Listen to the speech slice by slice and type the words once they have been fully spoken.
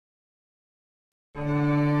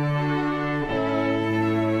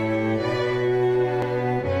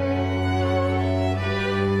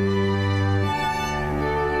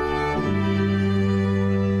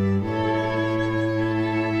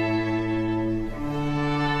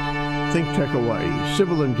ThinkTech Hawaii.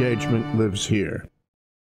 Civil engagement lives here.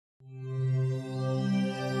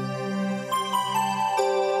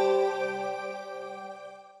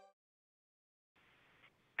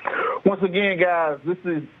 Once again, guys, this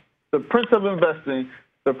is the Prince of Investing,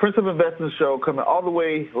 the Prince of Investing show, coming all the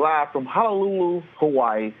way live from Honolulu,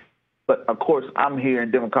 Hawaii. But, of course, I'm here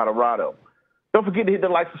in Denver, Colorado. Don't forget to hit the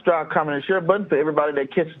like, subscribe, comment, and share button for everybody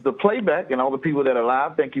that catches the playback and all the people that are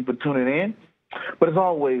live. Thank you for tuning in. But as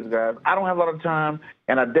always, guys, I don't have a lot of time,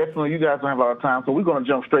 and I definitely, you guys don't have a lot of time, so we're going to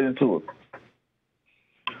jump straight into it.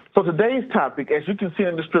 So today's topic, as you can see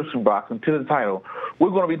in the description box and to the title, we're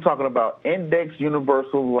going to be talking about index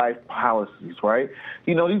universal life policies, right?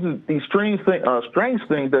 You know, these are these strange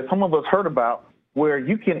things that some of us heard about where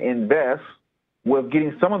you can invest with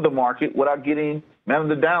getting some of the market without getting none of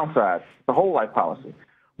the downside, the whole life policy.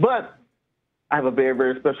 But I have a very,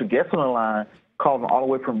 very special guest on the line calling all the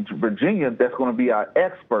way from Virginia that's going to be our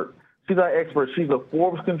expert. She's our expert. She's a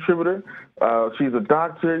Forbes contributor. She's a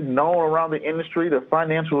doctor known around the industry, the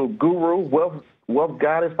financial guru, wealth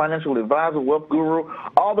goddess, financial advisor, wealth guru,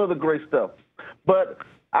 all the other great stuff. But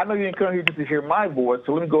I know you didn't come here just to hear my voice,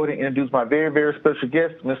 so let me go ahead and introduce my very, very special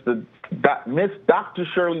guest, Miss Dr.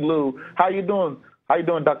 Shirley Luu. How you doing? How you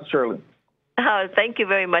doing, Dr. Shirley? Thank you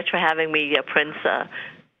very much for having me, Prince.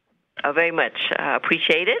 Very much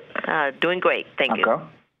appreciate it. Doing great. Thank you.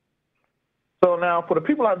 So now, for the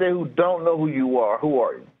people out there who don't know who you are, who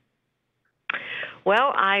are you?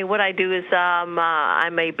 Well, what I do is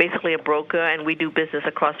I'm basically a broker, and we do business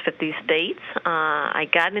across 50 states. I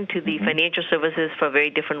got into the financial services for a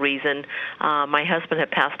very different reason. My husband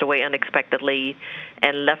had passed away unexpectedly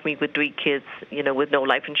and left me with 3 kids, with no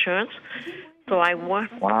life insurance. So I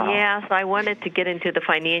wanted to get into the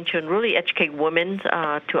financial and really educate women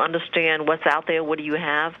to understand what's out there, what do you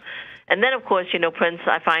have. And then, of course, Prince,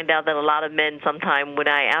 I find out that a lot of men sometimes when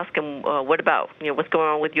I ask them, what about, what's going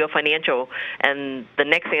on with your financial, and the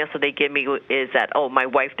next answer they give me is that, oh, my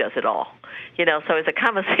wife does it all. So it's a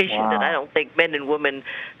conversation that I don't think men and women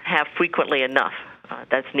have frequently enough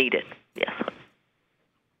that's needed. Yes.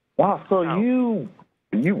 Wow. So you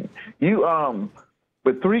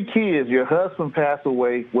with 3 kids, your husband passed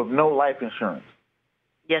away with no life insurance.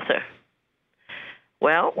 Yes, sir.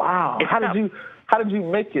 Well, wow. How did you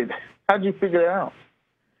make it? How did you figure it out?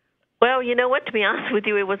 Well, you know what? To be honest with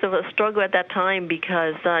you, it was a struggle at that time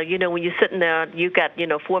because, when you're sitting there, you got,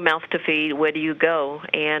 4 mouths to feed. Where do you go?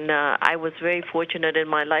 And I was very fortunate in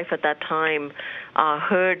my life at that time.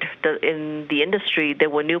 Heard in the industry there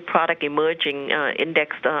were new product emerging,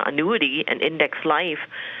 indexed annuity and indexed life.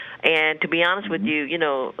 And to be honest with you,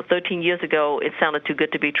 13 years ago, it sounded too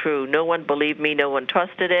good to be true. No one believed me. No one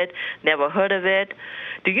trusted it. Never heard of it.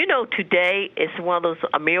 Do you know today is one of those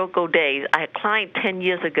miracle days? I had a client 10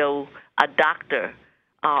 years ago, a doctor,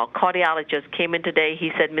 cardiologist, came in today.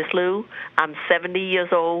 He said, Miss Luu, I'm 70 years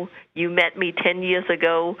old. You met me 10 years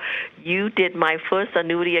ago. You did my first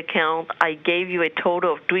annuity account. I gave you a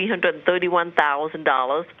total of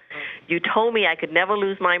 $331,000. You told me I could never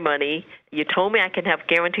lose my money. You told me I can have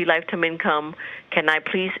guaranteed lifetime income. Can I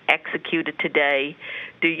please execute it today?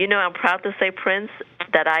 Do you know I'm proud to say, Prince,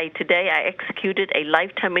 that today I executed a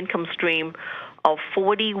lifetime income stream of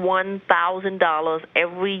 $41,000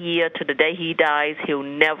 every year to the day he dies. He'll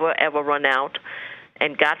never, ever run out.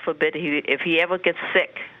 And God forbid, if he ever gets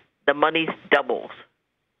sick, the money doubles.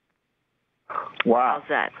 Wow. How's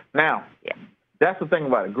that? Now, that's the thing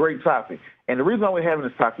about it. Great topic. And the reason why we're having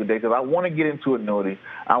this topic today is because I want to get into annuity.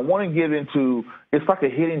 I want to get into, it's like a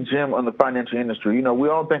hidden gem on the financial industry. We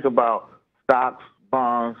all think about stocks,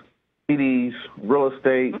 bonds, CDs, real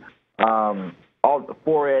estate, all the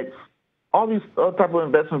Forex, all these other type of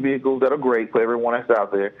investment vehicles that are great for everyone that's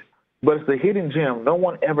out there. But it's a hidden gem. No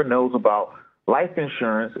one ever knows about life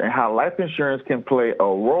insurance and how life insurance can play a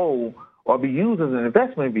role or be used as an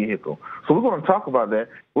investment vehicle. So we're going to talk about that.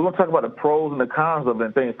 We're going to talk about the pros and the cons of it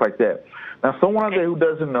and things like that. Now, someone out there who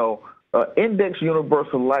doesn't know, index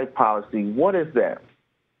universal life policy, what is that?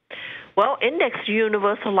 Well, indexed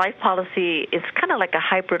universal life policy is kind of like a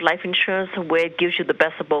hybrid life insurance where it gives you the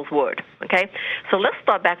best of both worlds, okay? So let's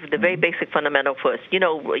start back with the very basic fundamental first.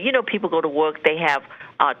 People go to work, they have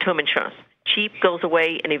term insurance. Cheap goes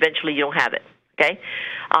away, and eventually you don't have it. Okay,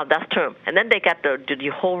 that's term. And then they got the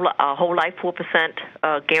whole life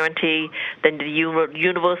 4% guarantee. Then the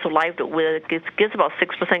universal life where it gives about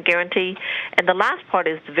 6% guarantee. And the last part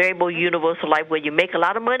is the variable universal life where you make a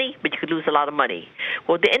lot of money, but you could lose a lot of money.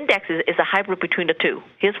 Well, the index is a hybrid between the two.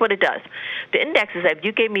 Here's what it does. The index is that if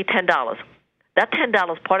you gave me $10, that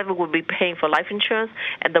 $10, part of it will be paying for life insurance,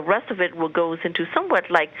 and the rest of it will goes into somewhat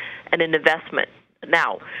like an investment.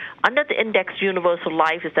 Now, under the Index Universal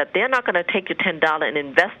Life is that they're not going to take your $10 and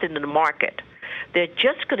invest it in the market. They're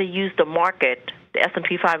just going to use the market, the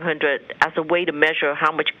S&P 500, as a way to measure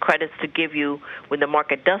how much credits to give you when the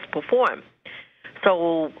market does perform.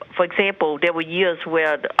 So, for example, there were years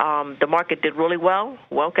where the market did really well.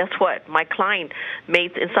 Well, guess what? My client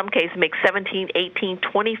made, in some cases, make 17, 18,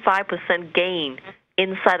 25% gain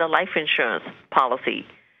inside a life insurance policy.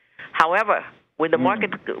 However, when the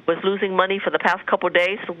market was losing money for the past couple of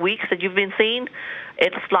days, weeks that you've been seeing,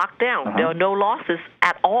 it's locked down. There are no losses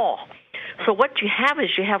at all. So what you have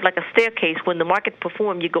is you have like a staircase. When the market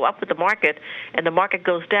performs, you go up with the market, and the market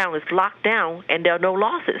goes down. It's locked down, and there are no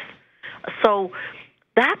losses. So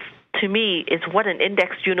that's, to me, is what an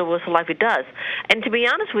indexed universal life does. And to be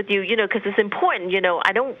honest with you, because it's important,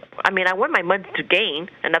 I want my money to gain,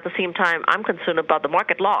 and at the same time, I'm concerned about the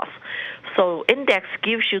market loss. So index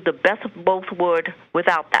gives you the best of both worlds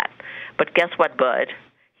without that. But guess what, Bud?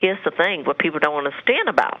 Here's the thing, what people don't understand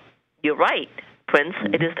about. You're right, Prince.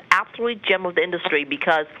 It is the absolute gem of the industry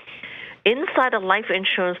because inside of life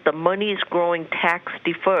insurance, the money is growing tax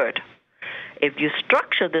deferred. If you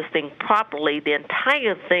structure this thing properly, the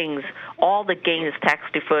entire things, all the gain is tax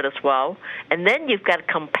deferred as well. And then you've got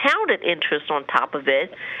compounded interest on top of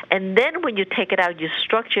it. And then when you take it out, you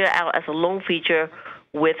structure it out as a loan feature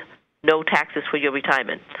with no taxes for your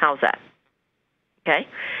retirement. How's that? Okay?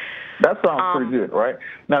 That sounds pretty good, right?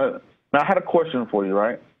 Now, I had a question for you,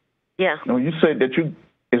 right? Yeah. Now, you said that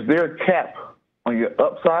is there a cap on your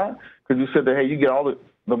upside? Because you said that, hey, you get all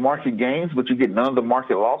the market gains, but you get none of the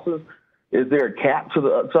market losses. Is there a cap to the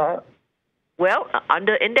upside? Well,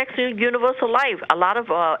 under Index Universal Life, a lot of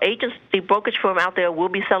agency brokerage firm out there will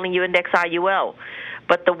be selling you Index IUL.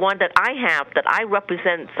 But the one that I have, that I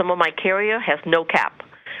represent, some of my carrier, has no cap.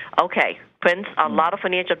 Okay, Prince, a lot of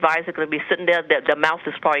financial advisors are going to be sitting there. Their mouth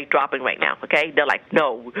is probably dropping right now, okay? They're like,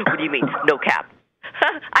 no, what do you mean, no cap?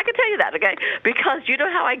 I can tell you that, okay? Because you know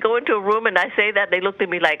how I go into a room and I say that, they look at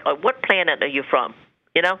me like, oh, what planet are you from?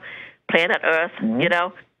 Planet Earth,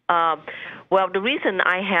 Well, the reason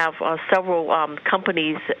I have several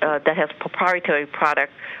companies that have proprietary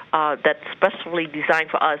product that's specially designed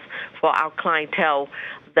for us, for our clientele,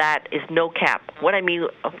 that is no cap. What I mean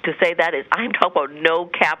to say that is I'm talking about no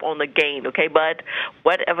cap on the gain, okay, bud?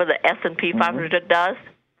 Whatever the S&P 500 does,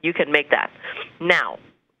 you can make that. Now,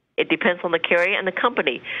 it depends on the carrier and the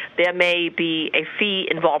company. There may be a fee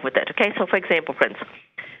involved with it, okay? So, for example, Prince,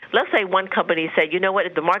 let's say one company said, you know what,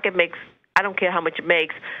 if the market makes, I don't care how much it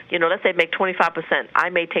makes, let's say make 25%, I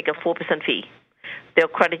may take a 4% fee. They'll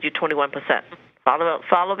credit you 21%.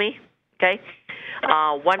 Follow me? Okay?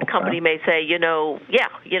 One company may say,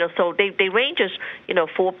 so they range as, 4%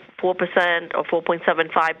 or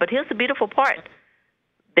 4.75, but here's the beautiful part.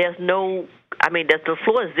 The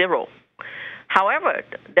floor is zero. However,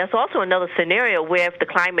 there's also another scenario where if the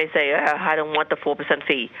client may say, I don't want the 4%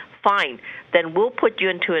 fee, fine. Then we'll put you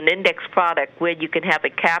into an index product where you can have a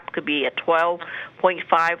cap, could be at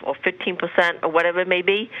 12.5 or 15% or whatever it may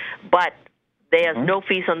be, but there's no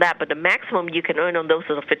fees on that. But the maximum you can earn on those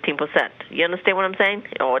is 15%. You understand what I'm saying?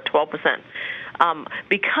 Or 12%.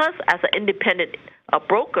 Because as an independent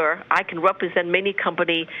broker, I can represent many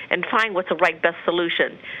companies and find what's the right best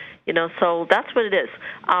solution. So that's what it is.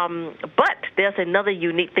 But there's another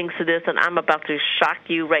unique thing to this, and I'm about to shock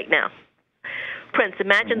you right now. Prince,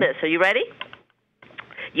 imagine this. Are you ready?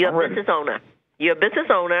 You're a business owner. You're a business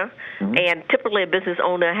owner, and typically a business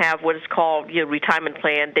owner have what is called your retirement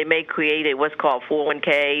plan. They may create what's called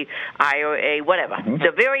 401k, IRA, whatever.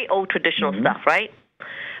 The very old traditional stuff, right?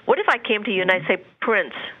 What if I came to you and I say,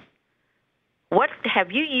 Prince,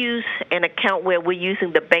 have you used an account where we're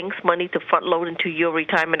using the bank's money to front load into your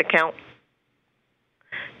retirement account?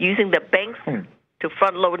 Using the bank's to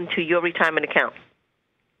front load into your retirement account.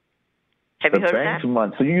 Have you heard of that?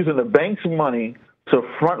 Money. So you're using the bank's money to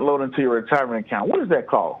front load into your retirement account. What is that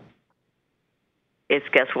called? It's,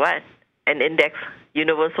 guess what? An index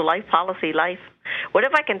universal life policy life. What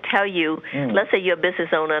if I can tell you, let's say you're a business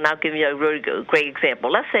owner, and I'll give you a really great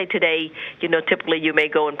example. Let's say today, typically you may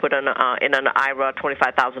go and put in an IRA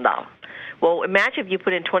 $25,000. Well, imagine if you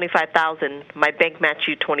put in $25,000, my bank match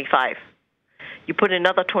you $25,000. You put in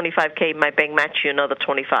another $25K, my bank match you another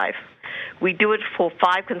 $25,000. We do it for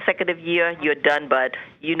 5 consecutive years, you're done, bud.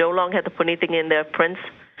 You no longer have to put anything in there, Prince.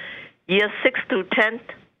 Years 6 through 10,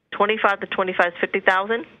 25 to 25 is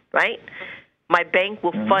 $50,000, right? My bank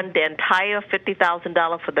will fund the entire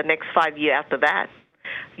 $50,000 for the next 5 years after that.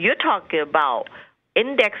 You're talking about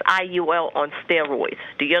index IUL on steroids.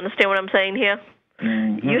 Do you understand what I'm saying here?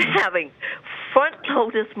 You're having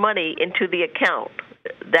front-load this money into the account.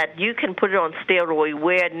 that you can put it on steroid,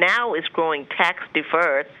 where now it's growing tax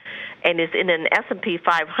deferred, and is in an S&P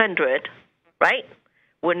 500, right?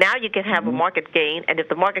 Well, now you can have a market gain, and if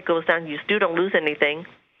the market goes down, you still don't lose anything.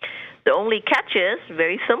 The only catch is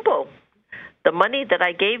very simple. The money that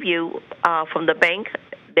I gave you from the bank,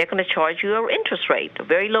 they're going to charge you an interest rate, a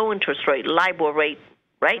very low interest rate, LIBOR rate,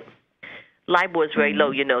 right? LIBOR is very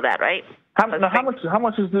low. You know that, right? How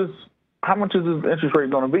much is this interest rate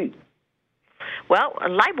going to be? Well,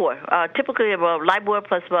 LIBOR, typically LIBOR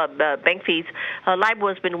plus bank fees.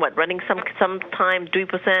 LIBOR has been running sometimes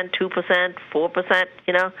 3%, 2%, 4%,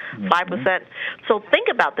 5%. So think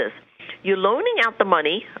about this. You're loaning out the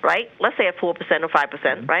money, right? Let's say at 4% or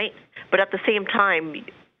 5%, right? But at the same time,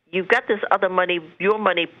 you've got this other money, your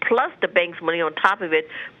money plus the bank's money on top of it,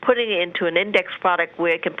 putting it into an index product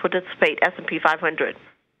where it can participate S&P 500.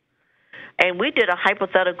 And we did a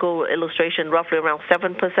hypothetical illustration, roughly around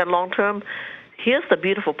 7% long term. Here's the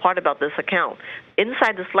beautiful part about this account.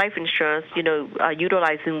 Inside this life insurance,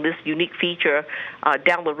 utilizing this unique feature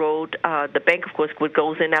down the road, the bank, of course,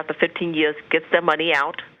 goes in after 15 years, gets their money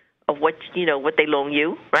out of what they loan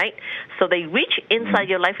you, right? So they reach inside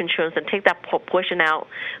your life insurance and take that portion out,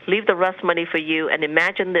 leave the rest money for you, and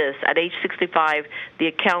imagine this: at age 65, the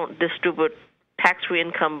account distribute tax-free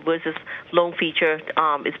income versus loan feature.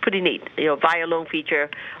 It's pretty neat, via loan feature.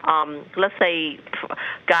 Let's say,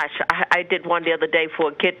 gosh, I did one the other day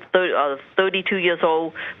for a kid, 32 years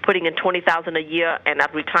old, putting in $20,000 a year, and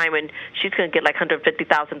at retirement, she's going to get like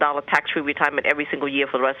 $150,000 tax-free retirement every single year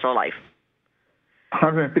for the rest of her life.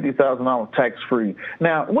 $150,000 tax-free.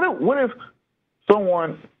 Now, what if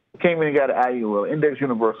someone came in and got an IUL, Index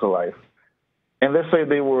Universal Life, and let's say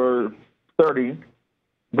they were 30,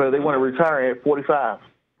 but they want to retire at 45?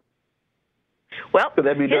 Well, could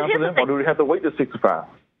that be done for them, or do they have to wait till 65?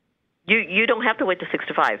 You don't have to wait to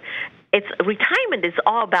 65. Retirement is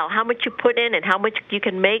all about how much you put in and how much you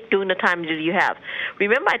can make during the time that you have.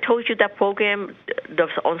 Remember I told you that program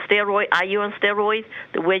on steroid, IU on steroids,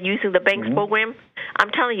 that we're using the bank's program? I'm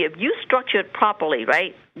telling you, if you structure it properly,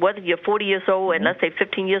 right, whether you're 40 years old and let's say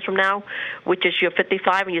 15 years from now, which is you're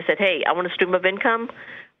 55, and you said, hey, I want a stream of income,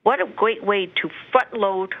 what a great way to front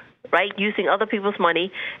load, right, using other people's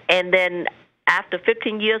money, and then after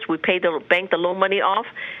 15 years, we pay the bank the loan money off,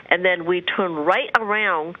 and then we turn right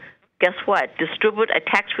around, guess what, distribute a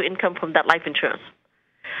tax-free income from that life insurance.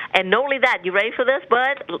 And not only that, you ready for this,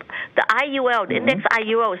 bud? The IUL, the index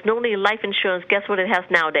IUL, is not only life insurance. Guess what it has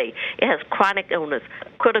nowadays? It has chronic illness,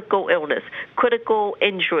 critical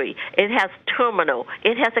injury. It has terminal.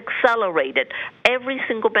 It has accelerated. Every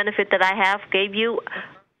single benefit that I gave you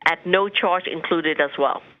at no charge included as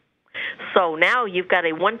well. So now you've got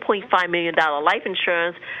a $1.5 million life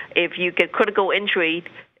insurance. If you get critical injury,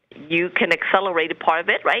 you can accelerate a part of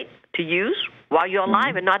it, right, to use while you're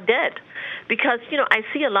alive and not dead. Because, I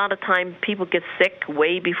see a lot of time people get sick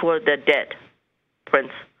way before they're dead,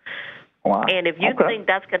 Prince. Wow. And if you think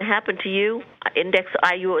that's going to happen to you, Index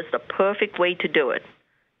IU is the perfect way to do it.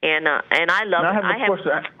 And I love it. I have a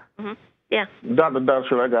question. Yeah. Dr.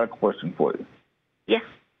 Shirley, I got a question for you. Yeah.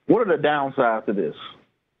 What are the downsides to this?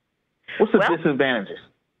 What's the disadvantages?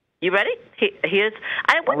 You ready?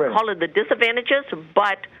 I wouldn't call it the disadvantages,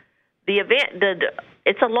 but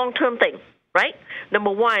it's a long-term thing, right?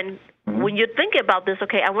 Number one, when you think about this,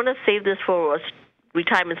 okay, I want to save this for a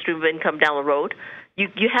retirement stream of income down the road,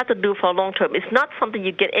 you have to do it for a long term. It's not something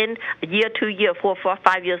you get in a year, 2 years, 4,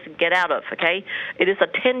 5 years and get out of, okay? It is a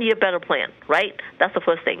 10-year better plan, right? That's the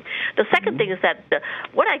first thing. The second thing is that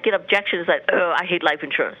what I get objections is that, I hate life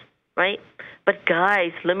insurance, right? But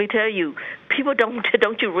guys, let me tell you, people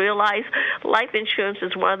don't you realize life insurance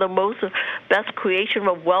is one of the most best creation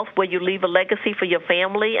of wealth where you leave a legacy for your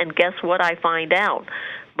family. And guess what I find out?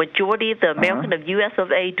 Majority of the American of U.S.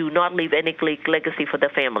 of A. do not leave any legacy for their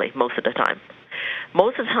family most of the time.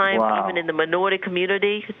 Most of the time, even in the minority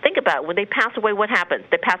community, think about it. When they pass away, what happens?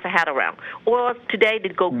 They pass a hat around. Or today they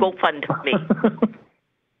go GoFundMe,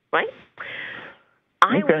 right?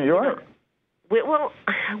 Okay, you're right. Well,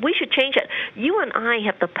 we should change it. You and I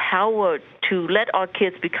have the power to let our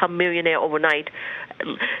kids become millionaire overnight.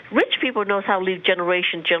 Rich people knows how to leave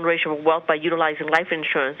generation of wealth by utilizing life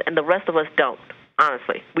insurance, and the rest of us don't.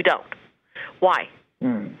 Honestly, we don't. Why?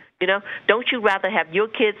 Don't you rather have your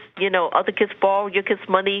kids, other kids borrow your kids'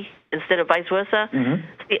 money instead of vice versa?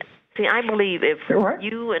 See, I believe if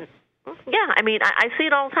you and I see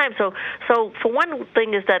it all the time. So for one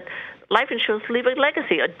thing is that life insurance leave a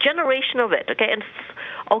legacy, a generation of it, okay? And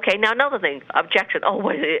now another thing, objection.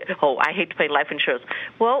 I hate to pay life insurance.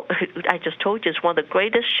 Well, I just told you it's one of the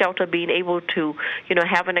greatest shelter being able to,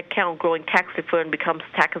 have an account growing tax deferred and becomes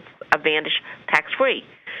tax Advantage tax-free.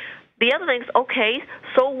 The other thing is, okay,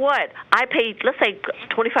 so what? I paid, let's say,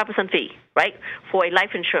 25% fee, right, for a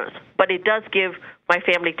life insurance, but it does give my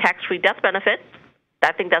family tax-free death benefit.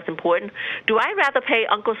 I think that's important. Do I rather pay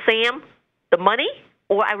Uncle Sam the money,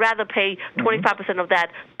 or I rather pay 25% of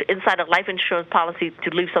that inside a life insurance policy to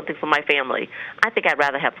leave something for my family? I think I'd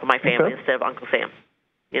rather have for my family instead of Uncle Sam.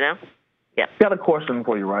 You know? Yeah. Got a question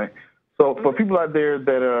for you, right? So for people out there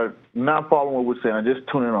that are not following what we're saying, just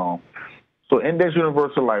tuning on. So Index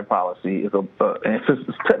Universal Life Policy is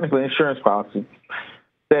it's technically an insurance policy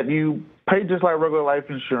that you pay just like regular life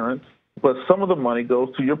insurance, but some of the money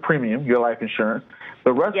goes to your premium, your life insurance.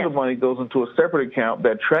 The rest of the money goes into a separate account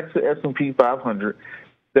that tracks the S&P 500,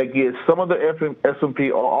 that gets some of the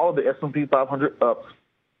S&P or all of the S&P 500 ups,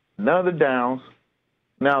 none of the downs.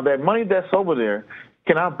 Now, that money that's over there,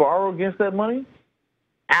 can I borrow against that money?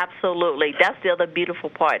 Absolutely. That's the other beautiful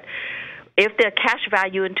part. If there's cash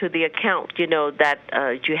value into the account, you know, that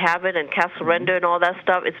you have it and cash surrender and all that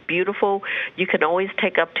stuff, it's beautiful. You can always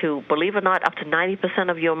take up to, believe it or not, up to 90%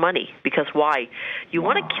 of your money. Because why? You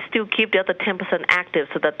want to still keep the other 10% active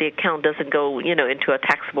so that the account doesn't go, you know, into a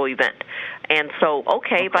taxable event. And so,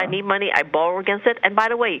 okay, if I need money, I borrow against it. And by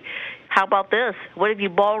the way, how about this? What if you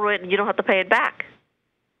borrow it and you don't have to pay it back?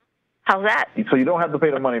 How's that? So you don't have to pay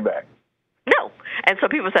the money back? No. And so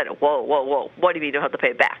people said, whoa, whoa, whoa, what do you mean you don't have to pay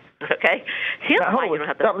it back? Okay? Here's why you don't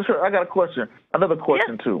have to. Sure, I got a question. Another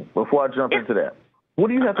question, too, before I jump into that. What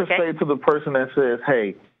do you have to say to the person that says,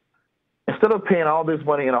 hey, instead of paying all this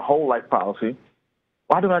money in a whole life policy,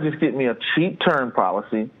 why don't I just get me a cheap term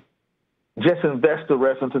policy, just invest the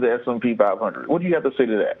rest into the S&P 500? What do you have to say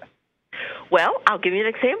to that? Well, I'll give you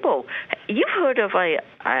an example. You've heard of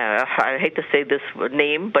I hate to say this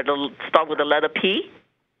name, but it'll start with the letter P.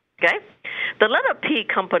 Okay? The letter P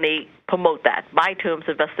company promote that. Buy terms,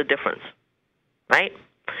 invest the difference. Right?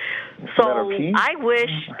 So I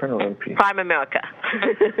wish Prime America.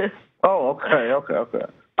 Oh, okay.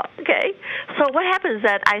 Okay. So what happens is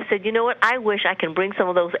that I said, you know what, I wish I can bring some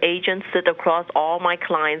of those agents, sit across all my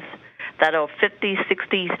clients that are 50,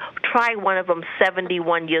 60, try one of them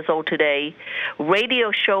 71 years old today,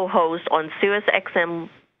 radio show host on Sirius XM,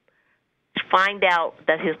 find out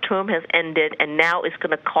that his term has ended, and now it's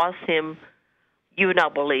going to cost him, you would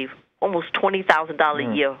not believe, almost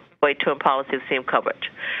 $20,000 a year for a term policy of same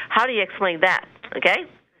coverage. How do you explain that? Okay?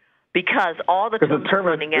 Because all the terms are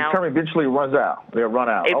running out. The term eventually runs out. They'll run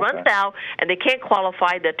out. It runs out, and they can't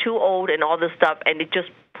qualify. They're too old and all this stuff, and it just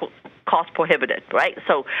cost prohibitive, right?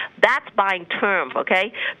 So that's buying term,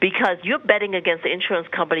 okay? Because you're betting against the insurance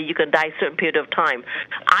company you can die a certain period of time.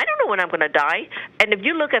 I don't know when I'm going to die. And if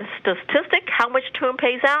you look at a statistic, how much term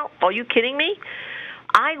pays out, are you kidding me?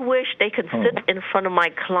 I wish they could sit in front of my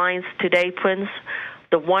clients today, Prince,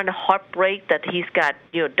 the one heartbreak that he's got,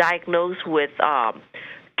 you know, diagnosed with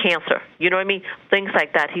cancer. You know what I mean? Things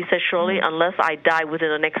like that. He said, Shirley, unless I die within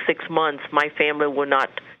the next 6 months, my family will not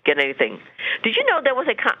get anything. Did you know there was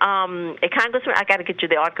a congressman? I got to get you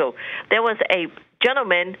the article. There was a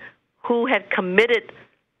gentleman who had committed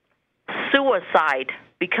suicide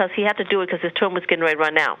because he had to do it because his term was getting ready to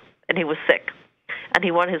run out, and he was sick, and he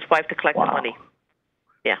wanted his wife to collect the money.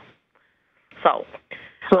 Yeah. So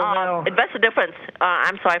now, invest the difference.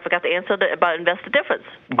 I'm sorry, I forgot to answer about invest the difference.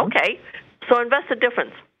 Okay. So invest the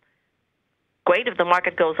difference. Great if the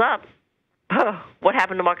market goes up. What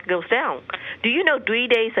happened if the market goes down? Do you know 3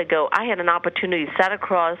 days ago I had an opportunity to sit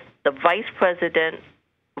across the vice president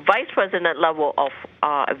level of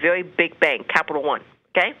a very big bank, Capital One,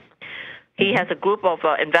 okay? He has a group of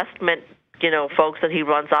investment, you know, folks that he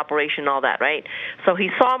runs operation and all that, right? So he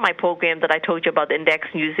saw my program that I told you about the index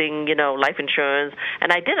using, you know, life insurance,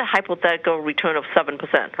 and I did a hypothetical return of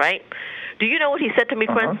 7%, right? Do you know what he said to me,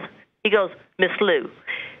 Prince? He goes, Miss Lou,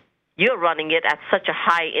 you're running it at such a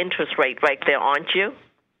high interest rate right there, aren't you?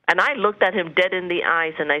 And I looked at him dead in the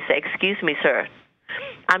eyes, and I said, excuse me, sir,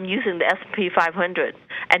 I'm using the S&P 500.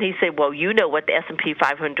 And he said, well, you know what the S&P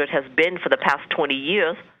 500 has been for the past 20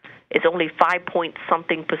 years. It's only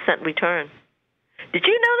 5-point-something% return. Did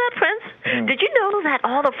you know that, Prince? Did you know that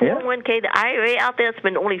all the 401k, the IRA out there, it's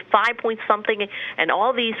been only 5-point-something, and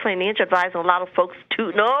all these financial advisors, a lot of folks,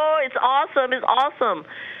 too, no, it's awesome, it's awesome.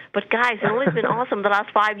 But, guys, it's only been awesome the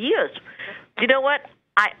last 5 years. You know what?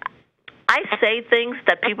 I say things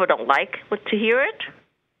that people don't like to hear it.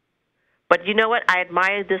 But you know what? I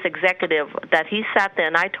admire this executive that he sat there,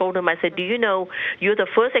 and I told him, I said, do you know you're the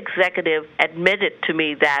first executive admitted to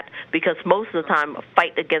me that because most of the time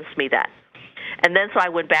fight against me that. And then so I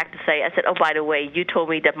went back to say, I said, oh, by the way, you told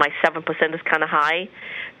me that my 7% is kind of high.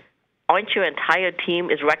 Aren't your entire team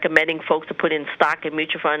is recommending folks to put in stock and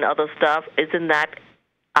mutual fund and other stuff? Isn't that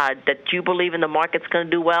that you believe in the market's going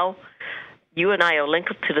to do well, you and I are linked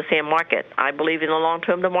to the same market. I believe in the long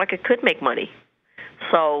term the market could make money.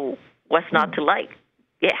 So what's not to like?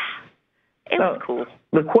 Yeah, it was cool.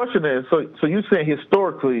 The question is, so you're saying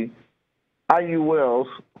historically, IULs,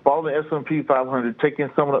 following the S&P 500, taking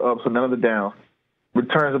some of the ups and none of the downs,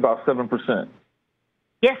 returns about 7%.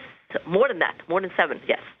 Yes, more than that, more than 7,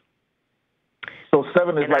 yes. So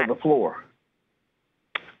 7 is like the floor.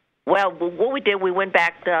 Well, what we did, we went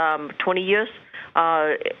back 20 years.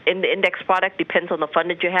 In the index product, depends on the fund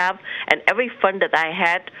that you have. And every fund that I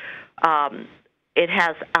had, it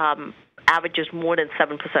has averages more than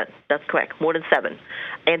 7%. That's correct, more than 7.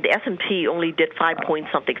 And the S&P only did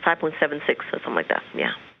 5.76 or something like that.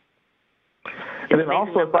 Yeah. And then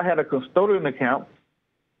also, if I had a custodian account,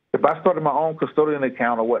 if I started my own custodian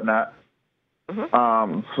account or whatnot,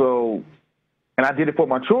 and I did it for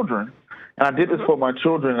my children, and I did this for my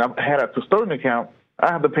children, and I had a custodian account,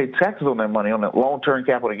 I have to pay taxes on that money, on that long-term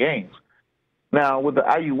capital gains. Now, with the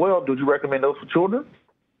IUL, would you recommend those for children?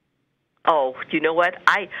 Oh, you know what?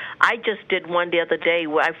 I just did one the other day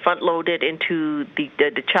where I front-loaded into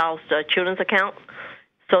the child's children's account,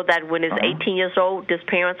 so that when it's 18 years old, this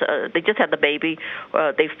parents, they just had the baby,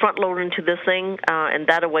 they front-load into this thing, and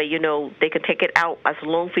that way, they can take it out as a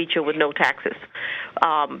loan feature with no taxes.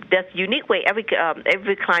 That's a unique way. Every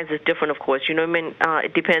client is different, of course. You know what I mean?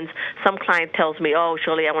 It depends. Some client tells me, "Oh,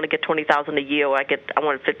 Shirley, I want to get $20,000 a year, or I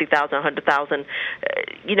want $50,000, $100,000,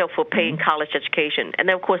 for paying college education." And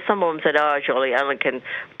then, of course, some of them said, "Oh, Shirley, I only can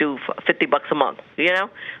do $50 a month."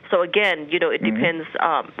 So again, it depends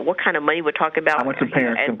what kind of money we're talking about. How much the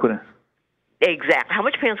parents can put in? Exactly. How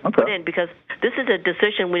much parents can put in, because this is a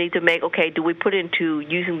decision we need to make. Okay, do we put into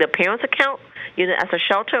using the parents' account, as a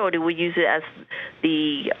shelter, or do we use it as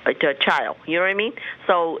the child? You know what I mean?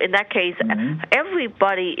 So in that case,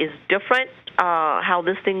 everybody is different, how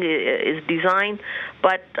this thing is designed,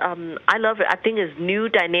 but I love it. I think it's a new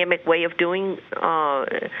dynamic way of doing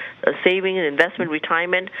saving and investment,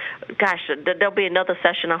 retirement. Gosh, there'll be another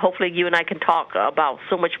session. Hopefully you and I can talk about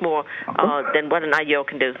so much more than what an IUL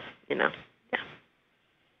can do, Yeah.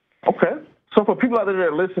 Okay. So for people out there that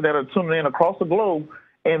are listening, that are tuning in across the globe,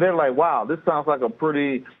 and they're like, wow, this sounds like a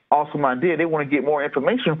pretty awesome idea, they want to get more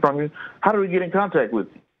information from you, how do we get in contact with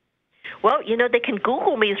you? Well, they can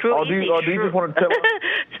Google me. It's real easy. Or do you just want to tell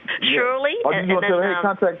Shirley. Or do you want to tell, hey,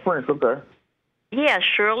 contact Prince, okay. Yeah,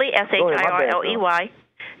 Shirley, Shirley.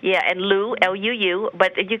 Yeah, and Lou, L-U-U.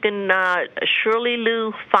 But you can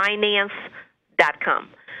ShirleyLouFinance.com.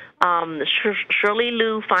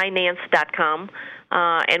 ShirleyLouFinance.com.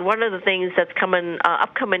 And one of the things that's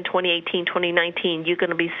upcoming 2018, 2019, you're going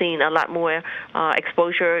to be seeing a lot more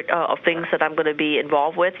exposure of things that I'm going to be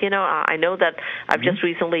involved with. I know that I've just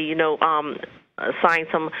recently, signed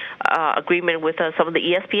some agreement with some of the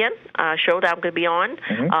ESPN show that I'm going to be on.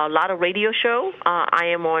 A lot of radio show. I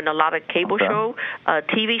am on a lot of cable show,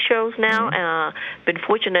 TV shows now. Been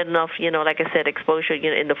fortunate enough, like I said, exposure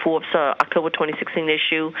in the Forbes October 2016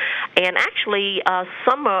 issue. And actually,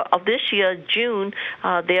 summer of this year, June,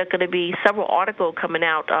 there are going to be several articles coming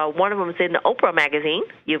out. One of them is in the Oprah magazine.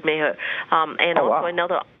 You may have, and also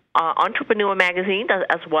another Entrepreneur magazine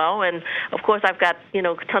as well, and of course I've got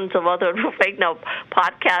tons of other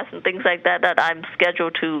podcasts and things like that I'm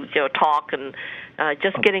scheduled to talk and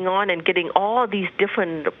just getting on and getting all these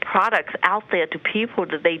different products out there to people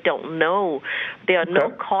that they don't know. There are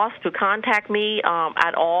no costs to contact me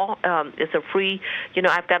at all. It's a free.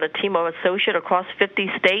 I've got a team of associates across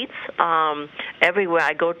 50 states. Everywhere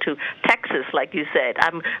I go to, Texas, like you said,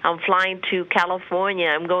 I'm flying to California.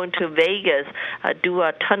 I'm going to Vegas. Do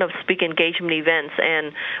a ton of speaking engagement events.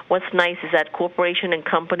 And what's nice is that corporation and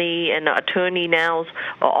company and attorney nows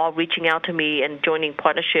are all reaching out to me and joining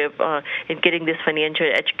partnership in getting this financial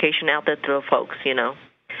education out there to the folks,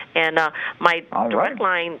 And my direct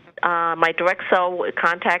line, my direct cell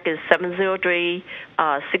contact is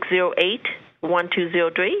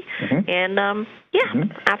 703-608-1203. And,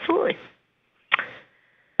 absolutely.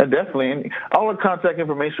 Definitely. And all the contact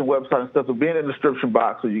information, website, and stuff will be in the description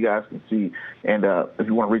box so you guys can see. And if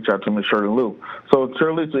you want to reach out to Ms. Shirley Luu. So,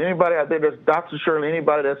 Shirley, to anybody out there that's Dr. Shirley,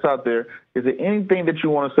 anybody that's out there, is there anything that you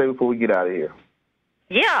want to say before we get out of here?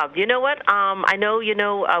 Yeah, you know what? I know,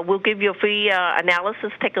 we'll give you a free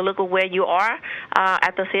analysis. Take a look at where you are.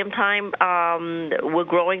 At the same time, we're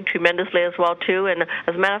growing tremendously as well, too. And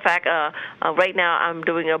as a matter of fact, right now I'm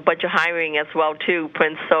doing a bunch of hiring as well, too,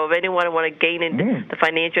 Prince. So if anyone want to gain in the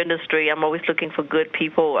financial industry, I'm always looking for good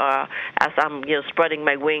people as I'm, spreading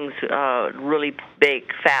my wings really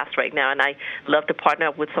big, fast right now. And I love to partner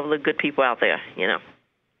up with some of the good people out there,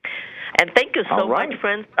 And thank you so right. much,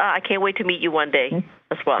 friends. I can't wait to meet you one day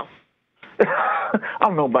as well.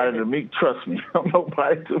 I'm nobody to meet. Trust me, I'm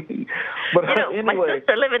nobody to meet. But anyway, my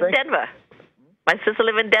sister lives in Denver. My sister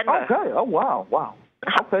lives in Denver. Okay. Oh, wow.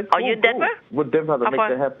 Okay. Cool, Are you in Denver? We'll definitely have to make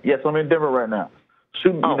that happen. Yes, I'm in Denver right now.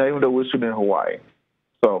 Shooting, even though we're shooting in Hawaii.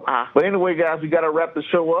 So, but anyway, guys, we got to wrap the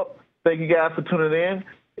show up. Thank you guys for tuning in.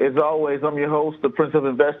 As always, I'm your host, the Prince of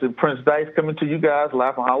Investing, Prince Dykes, coming to you guys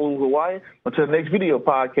live from Honolulu, Hawaii. Until the next video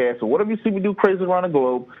podcast. So whatever you see me do crazy around the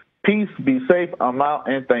globe, peace, be safe, I'm out,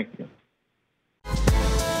 and thank you.